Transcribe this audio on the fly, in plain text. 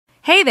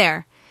Hey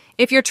there!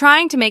 If you're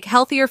trying to make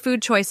healthier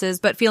food choices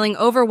but feeling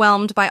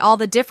overwhelmed by all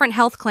the different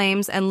health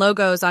claims and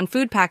logos on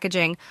food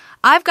packaging,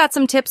 I've got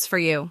some tips for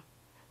you.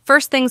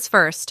 First things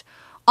first,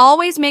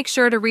 always make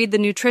sure to read the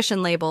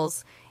nutrition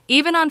labels,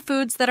 even on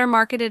foods that are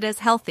marketed as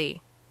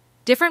healthy.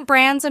 Different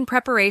brands and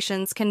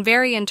preparations can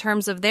vary in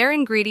terms of their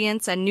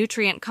ingredients and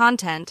nutrient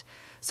content,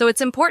 so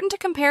it's important to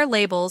compare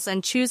labels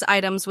and choose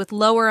items with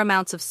lower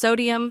amounts of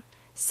sodium,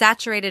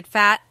 saturated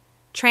fat,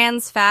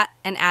 trans fat,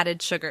 and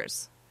added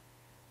sugars.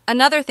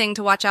 Another thing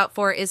to watch out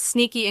for is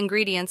sneaky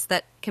ingredients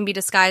that can be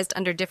disguised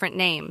under different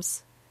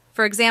names.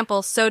 For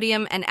example,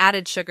 sodium and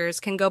added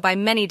sugars can go by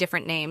many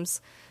different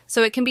names,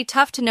 so it can be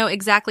tough to know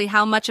exactly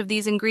how much of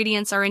these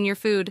ingredients are in your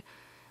food.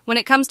 When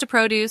it comes to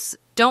produce,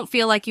 don't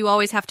feel like you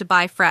always have to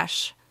buy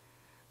fresh.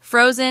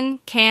 Frozen,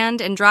 canned,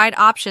 and dried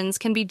options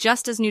can be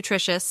just as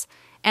nutritious,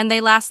 and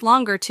they last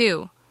longer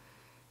too.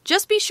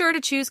 Just be sure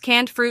to choose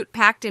canned fruit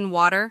packed in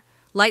water,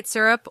 light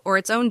syrup, or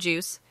its own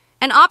juice,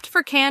 and opt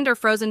for canned or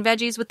frozen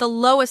veggies with the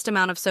lowest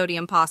amount of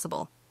sodium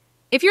possible.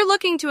 If you're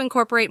looking to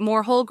incorporate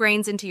more whole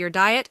grains into your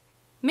diet,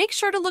 make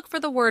sure to look for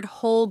the word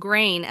whole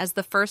grain as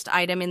the first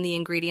item in the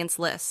ingredients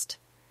list.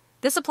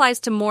 This applies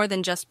to more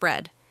than just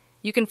bread.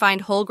 You can find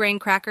whole grain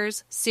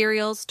crackers,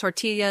 cereals,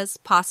 tortillas,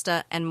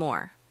 pasta, and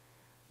more.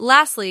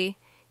 Lastly,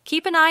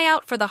 keep an eye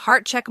out for the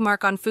heart check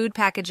mark on food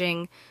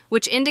packaging,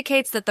 which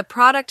indicates that the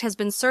product has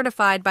been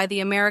certified by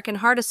the American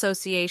Heart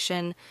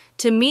Association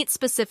to meet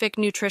specific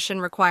nutrition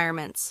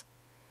requirements.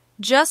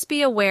 Just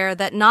be aware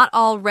that not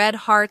all red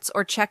hearts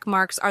or check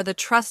marks are the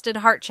trusted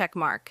heart check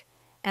mark,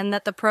 and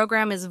that the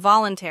program is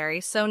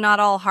voluntary, so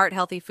not all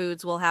heart-healthy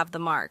foods will have the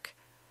mark.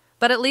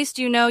 But at least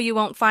you know you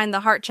won't find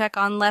the heart check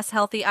on less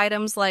healthy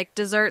items like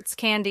desserts,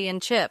 candy,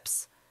 and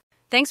chips.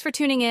 Thanks for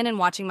tuning in and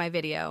watching my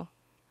video.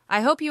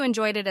 I hope you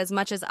enjoyed it as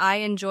much as I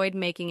enjoyed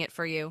making it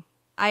for you.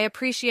 I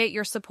appreciate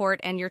your support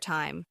and your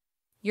time.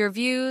 Your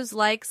views,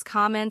 likes,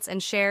 comments,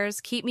 and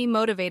shares keep me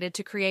motivated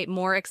to create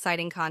more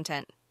exciting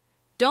content.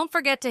 Don't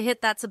forget to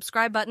hit that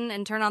subscribe button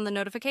and turn on the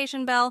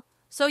notification bell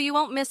so you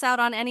won't miss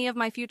out on any of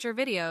my future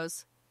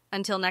videos.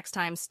 Until next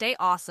time, stay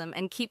awesome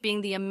and keep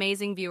being the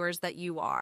amazing viewers that you are.